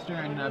Snapcaster,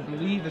 and I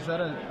believe, is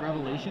that a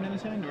Revelation in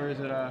his hand, or is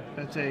it a...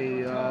 That's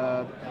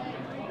a...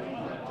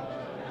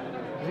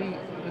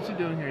 what's he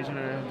doing here? He's going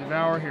to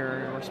Devour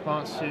here in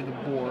response to the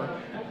Boar.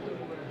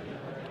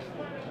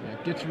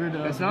 Yeah, gets rid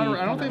of... It's not.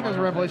 I don't think that's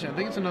a Revelation. I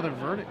think it's another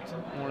Verdict,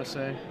 I want to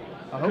say.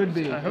 I hope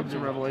it's a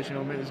Revelation.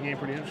 It'll make this game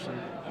pretty interesting.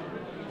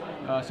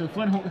 So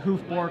Flint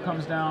Hoof Boar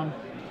comes down,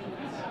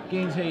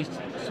 gains haste,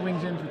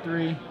 swings in for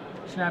 3.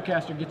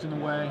 Snapcaster gets in the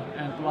way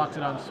and blocks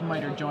it on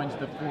Smiter, joins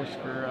the force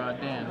for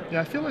Dan.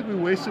 Yeah, I feel like we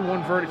wasted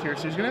 1 Verdict here,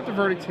 so he's going to have to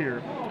Verdict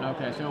here.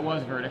 Okay, so it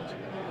was Verdict.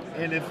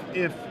 And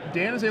if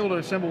Dan is able to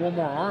assemble 1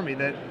 more army,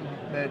 that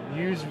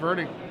used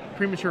Verdict,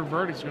 premature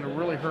Verdict is going to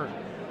really hurt.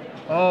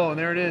 Oh, and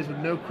there it is with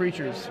no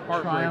creatures.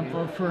 Heartbreaking. Triumph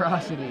of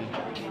Ferocity.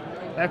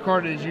 That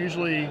card is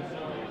usually...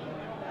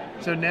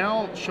 So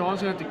now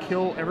Sean's going to have to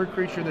kill every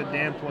creature that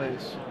Dan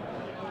plays.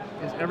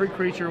 Because every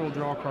creature will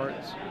draw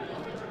cards.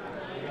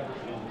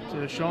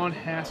 So Sean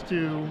has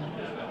to...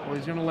 Well,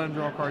 he's going to let him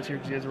draw cards here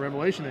because he has a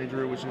Revelation that he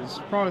drew, which is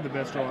probably the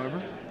best draw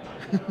ever.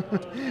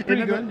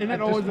 Pretty good. Isn't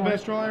that always the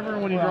best draw ever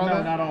when you draw no,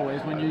 that? not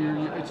always. When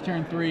it's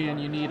turn 3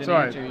 and you need an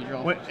answer, you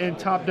draw. In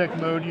top deck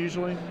mode,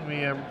 usually,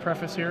 we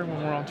preface here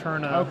when we're on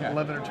turn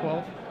 11 or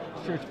 12.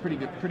 Sure, it's pretty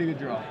good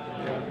draw.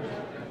 Yeah.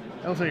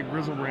 I don't say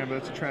Grizzlebrand, but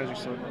it's a tragic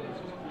slip.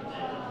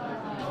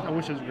 I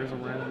wish it was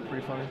Grizzlebrand. It'd be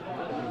pretty funny.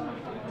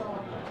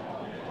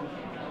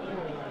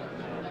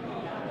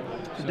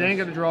 So Dan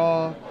got to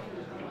draw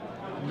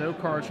no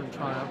cards from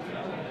Triumph.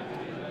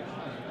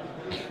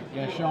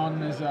 Yeah,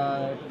 Sean is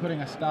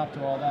putting a stop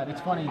to all that.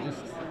 It's funny,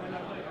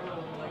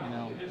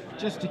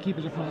 just to keep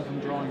his opponent from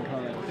drawing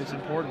cards. It's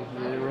important.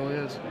 It really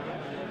is.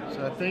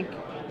 So I think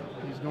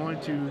he's going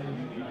to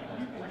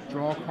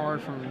draw a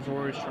card from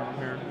Zoroastron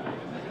here.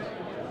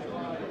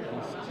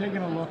 He's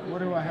taking a look. What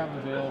do I have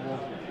available?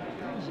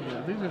 Yeah,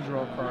 I think he's going to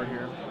draw a card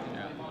here.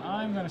 Yeah,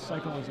 I'm going to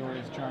cycle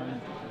Azorius Charm,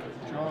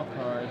 draw a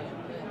card.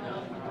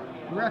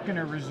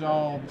 Reckoner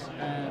resolves,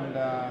 and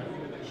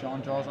Sean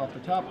draws off the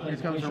top. Here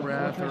comes a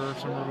Wrath or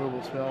some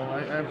removal spell.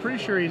 I'm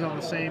pretty sure he's on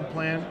the same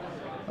plan.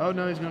 Oh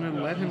no, he's going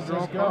to let him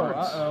draw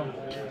cards. Uh-oh.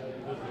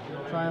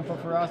 Triumph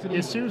of Ferocity. He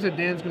assumes that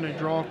Dan's going to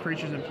draw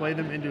creatures and play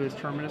them into his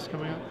Terminus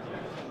coming up,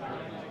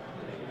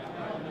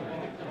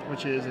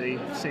 which is a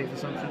safe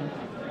assumption.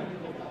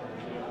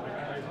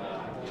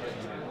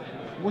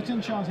 What's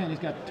in Sean's hand? He's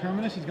got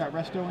Terminus, he's got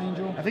Resto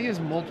Angel. I think he has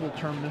multiple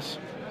Terminus,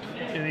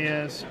 and he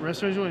has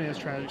Resto Angel and he has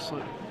Tragic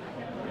Slip.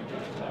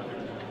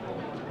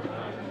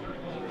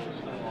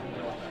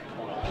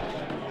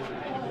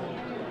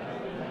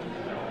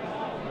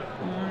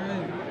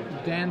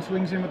 Dan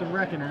swings in with the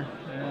Reckoner,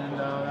 and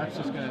that's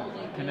just going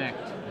to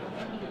connect.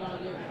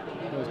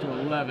 Goes to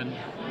 11.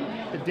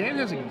 If Dan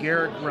has a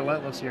Garrick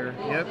Relentless here,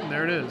 yep,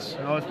 there it is.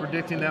 I was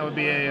predicting that would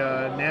be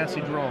a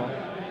nasty draw.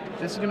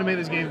 This is going to make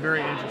this game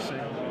very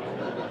interesting.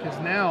 Because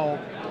now,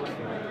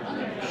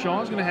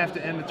 Sean's going to have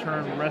to end the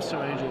turn with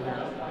Resto Angel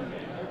here.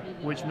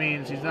 which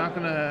means he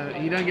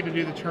doesn't get to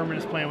do the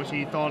Terminus plan, which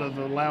he thought of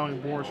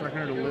allowing Boris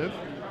Reckoner to live.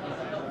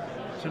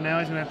 So now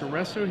he's going to have to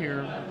resto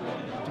here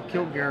to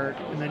kill Garrett,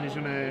 and then he's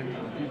going to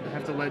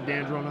have to let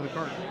Dan draw another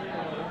card.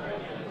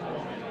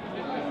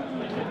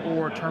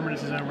 Or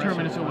Terminus is in a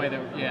Terminus away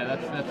there. Yeah,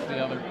 that's the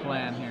other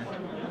plan here.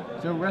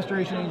 So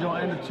Restoration Angel,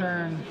 end of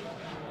turn,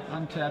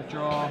 untap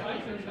draw.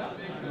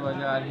 What do I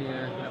got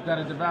here? I've got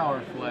a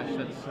Devour Flesh.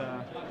 That's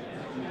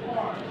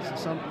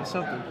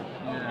something.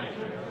 Yeah.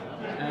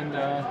 And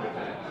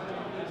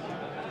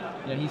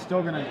yeah, he's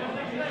still gonna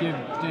give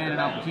Dan an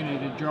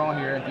opportunity to draw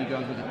here if he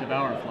goes with a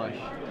Devour Flesh.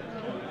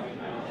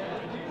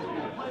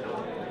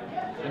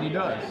 And he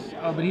does.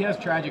 Oh, but he has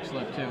Tragic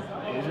Slip too.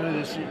 He's going to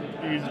just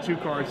use the 2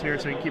 cards here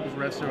so he can keep his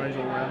Resto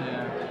Angel around.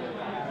 Yeah.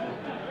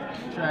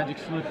 Tragic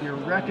Slip your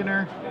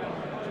Reckoner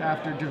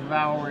after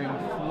devouring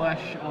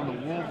Flesh on the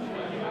Wolf.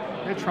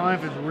 That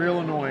Triumph is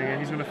real annoying, and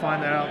he's going to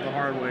find that out the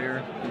hard way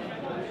here.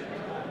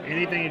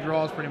 Anything he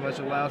draws pretty much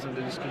allows him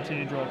to just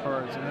continue to draw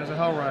cards. And there's a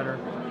Hell Rider,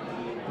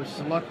 which is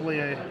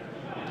luckily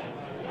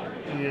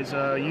he has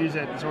used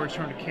that Zorg's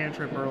turn to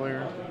cantrip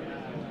earlier.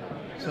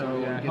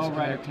 So yeah, Hell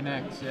Rider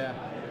connects, yeah.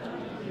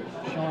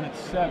 Sean at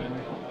 7,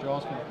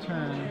 draws for the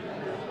turn.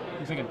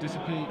 Looks like a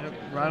Dissipate. Yep,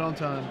 right on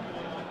time.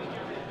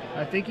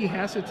 I think he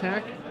has to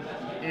attack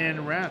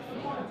in Wrath.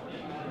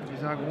 If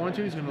he's not going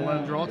to, he's going to let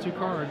him draw 2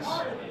 cards.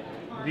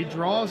 If he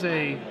draws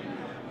a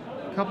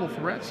couple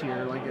threats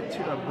here, like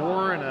a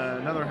Boar and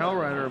another Hell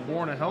Rider, a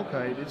Boar and a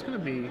Hellkite, it's going to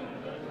be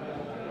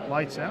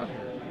lights out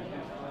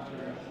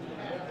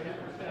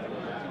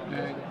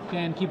here.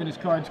 Dan keeping his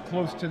cards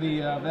close to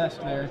the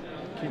vest there.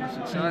 Keep us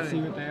Can't excited.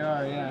 see what they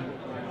are, yeah.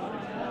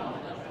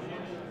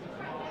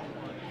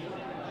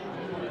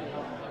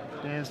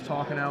 Dan's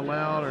talking out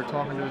loud or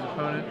talking to his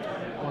opponent.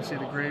 I want to see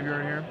the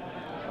graveyard here.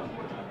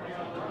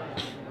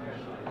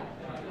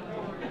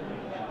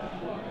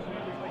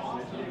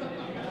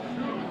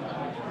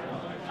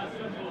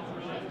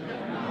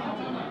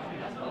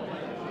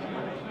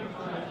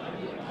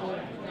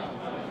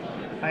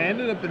 I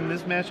ended up in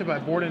this matchup, I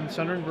boarded in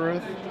Southern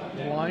Growth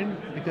blind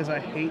because I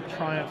hate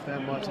Triumph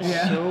that much.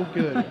 It's so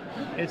good.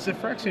 It's the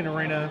Phyrexian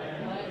Arena,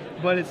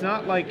 but it's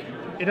not like,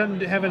 it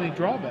doesn't have any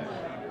drawback.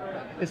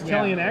 It's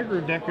telling an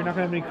aggro deck you're not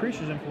going to have any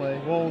creatures in play.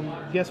 Well,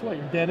 guess what?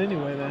 You're dead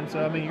anyway then.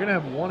 So, I mean, you're going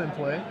to have 1 in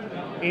play.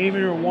 And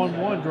even your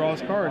 1/1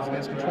 draws cards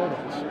against control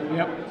decks.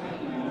 Yep.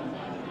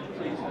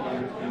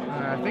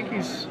 I think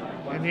he's,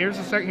 and here's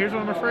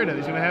what I'm afraid of.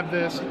 He's going to have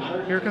this.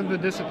 Here comes the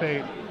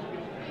Dissipate.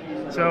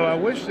 So I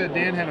wish that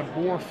Dan had a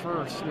Boar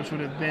first, which would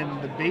have been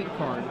the bait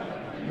card,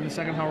 and the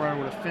second Hell Rider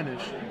would have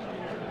finished.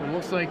 But it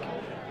looks like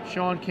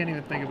Sean can't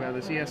even think about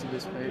this. He has to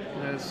Dissipate.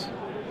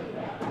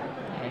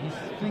 He's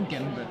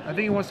thinking, but I think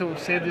he wants to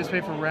save this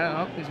pay for Rat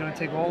up. He's going to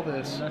take all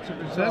this. That's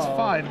so that's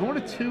 5. Going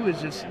to 2 is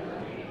just,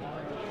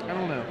 I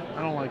don't know.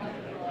 I don't like it.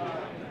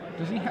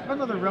 Does he have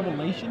another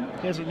Revelation?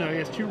 He has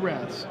 2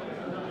 Rats.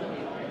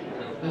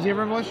 Does he have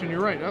Revelation?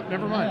 You're right. Oh,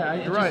 never mind. Yeah,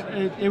 You're right.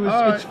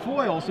 It's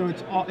foil, so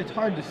it's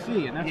hard to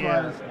see, and that's why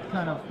I was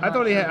kind of. I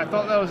thought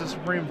that was a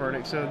Supreme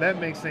Verdict, so that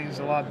makes things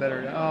a lot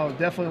better. Oh,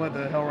 definitely let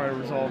the Hell Rider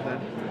resolve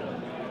then.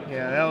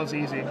 Yeah, that was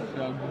easy.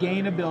 So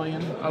gain a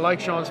billion. I like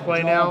Sean's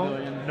play now,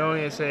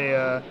 knowing it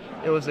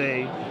was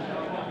a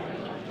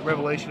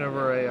Revelation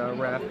over a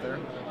Wrath there.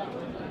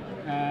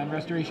 And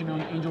Restoration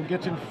Angel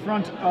gets in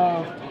front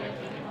of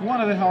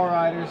one of the Hell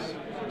Riders.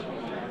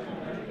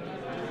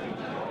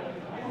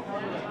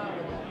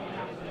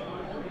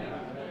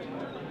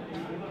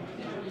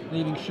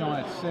 Leaving Sean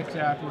at 6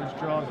 afterwards,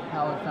 draws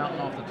Hallowed Fountain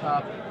off the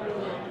top.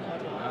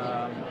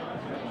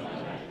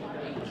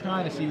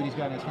 Trying to see what he's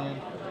got in his hand.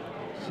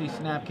 See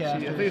Snapcaster. I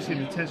think it's the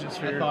Detention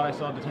Sphere. I thought I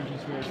saw Detention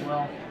Sphere as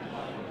well.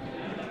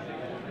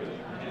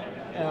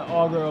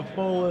 Augur of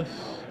Bolus.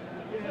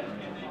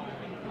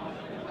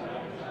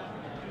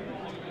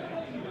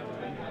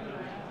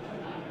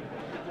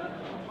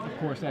 Of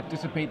course, that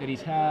Dissipate that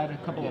he's had, a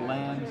couple of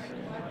lands.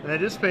 And that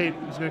Dissipate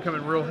is going to come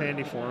in real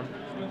handy for him.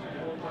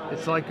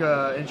 It's like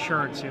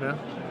insurance, you know?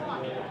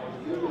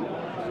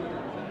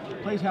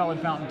 Plays Hallowed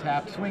Fountain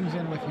tap, swings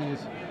in with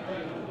his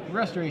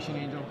Restoration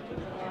Angel.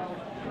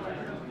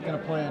 Gonna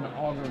play an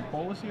Augur of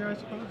Bolus here, I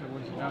suppose? Or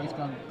was, no, he's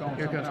going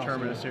Here comes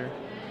Terminus here.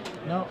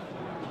 No.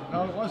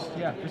 Oh, it was,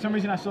 yeah. For some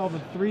reason I saw the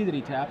 3 that he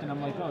tapped, and I'm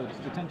like, oh, it's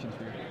Detention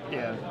Sphere.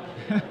 Yeah.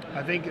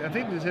 I think the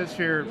Detention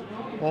Sphere,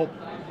 well,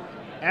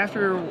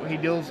 after he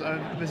deals,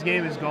 this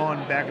game has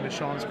gone back into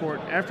Sean's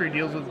court. After he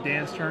deals with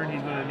Dan's turn,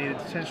 he's going to need a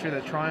Detention Sphere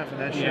that Triumph, and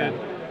that should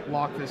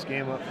lock this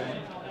game up for him.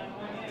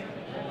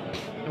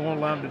 It won't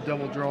allow him to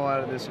double draw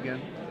out of this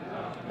again.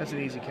 That's an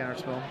easy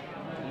counterspell.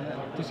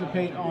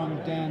 Dissipate on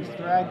Dan's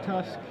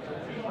Thragtusk,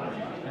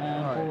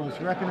 and Bolo's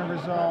Reckoner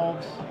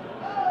resolves.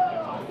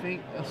 I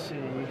think, let's see,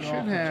 he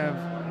should have,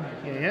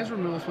 he has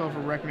removal spell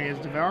for Reckoner, he has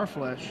Devour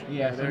Flesh.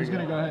 Yeah, so he's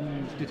going to go ahead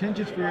and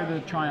Detention Sphere the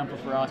Triumph of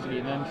Ferocity,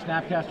 and then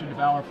Snapcaster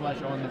Devour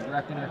Flesh on the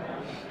Reckoner.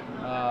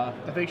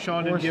 I think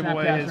Sean didn't give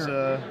away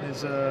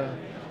his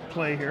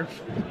play here.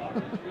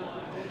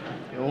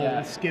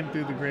 He'll skim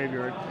through the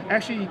graveyard.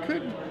 Actually, he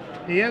could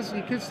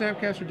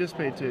Snapcaster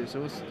Dissipate too.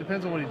 So it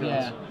depends on what he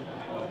does. Yeah.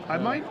 I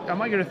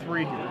might get a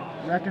 3 here.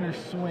 Reckoner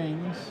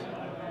swings.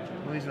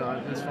 Well, he's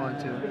not. That's fine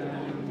too.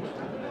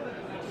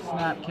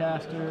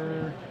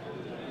 Snapcaster,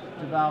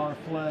 Devour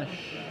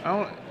Flesh.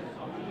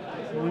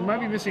 We might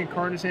be missing a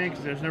card in his hand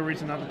because there's no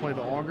reason not to play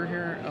the Augur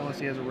here unless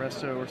he has a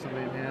Resto or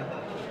something in hand.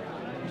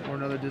 Or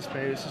another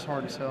Dissipate. It's just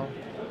hard to tell.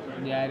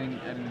 Yeah, I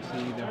didn't see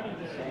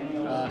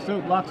either. So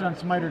locks on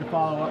Smiter to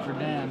follow up for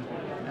Dan.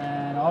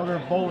 And Augur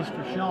Bolus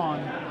for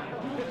Sean.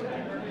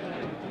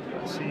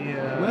 Let's see.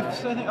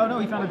 Whiffs, I think. Oh no,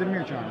 he found a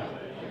Dimir Charm.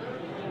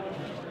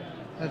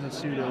 That's a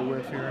pseudo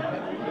whiff here.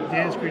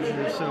 Dan's creatures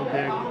are so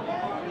big.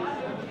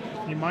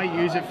 You might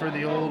use it for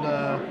the old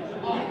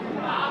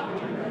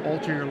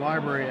alter your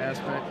library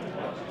aspect.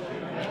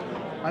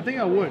 I think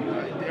I would.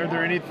 Are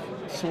there any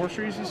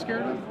sorceries he's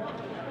scared of?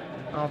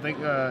 I don't think,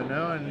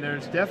 no, and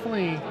there's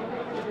definitely...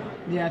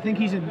 Yeah, I think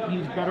he's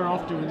better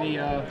off doing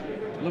the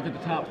look at the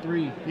top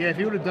 3. Yeah, if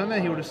he would have done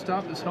that, he would have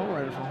stopped this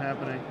Hellrider from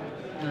happening.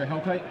 Or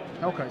Hellkite?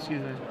 Hellkite,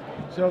 excuse me.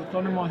 So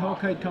Thundermaw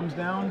Hellkite comes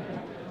down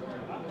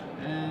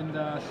and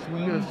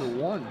swings. He goes to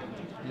 1.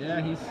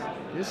 Yeah,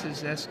 This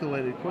has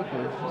escalated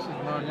quickly. This is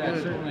not yeah, good.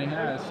 it certainly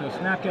has. So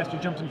Snapcaster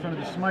jumps in front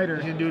of the Smiter.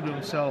 He can do it to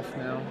himself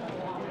now.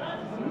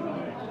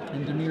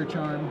 And Dimir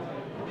Charm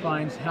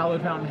finds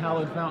Hallowed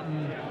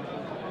Fountain.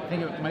 I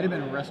think it might have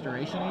been a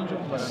Restoration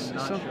Angel, but I'm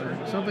not sure.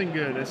 Something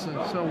good. It's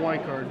a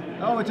white card.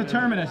 Oh, it's a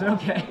Terminus.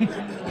 Okay,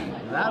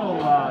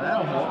 that'll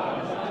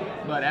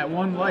help. But at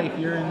 1 life,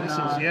 you're in.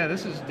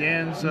 This is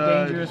Dan's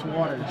dangerous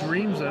waters.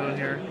 Dream zone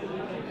here.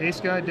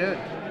 Haste guy dead.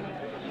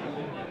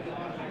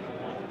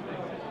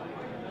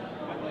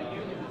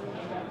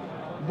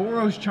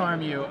 Boros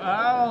Charm you.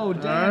 Oh,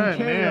 Dan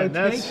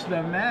Cato takes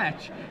the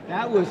match.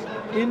 That was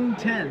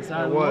intense.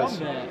 I love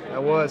that.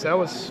 That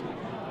was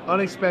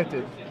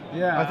unexpected.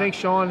 Yeah. I think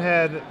Sean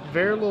had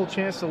very little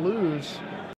chance to lose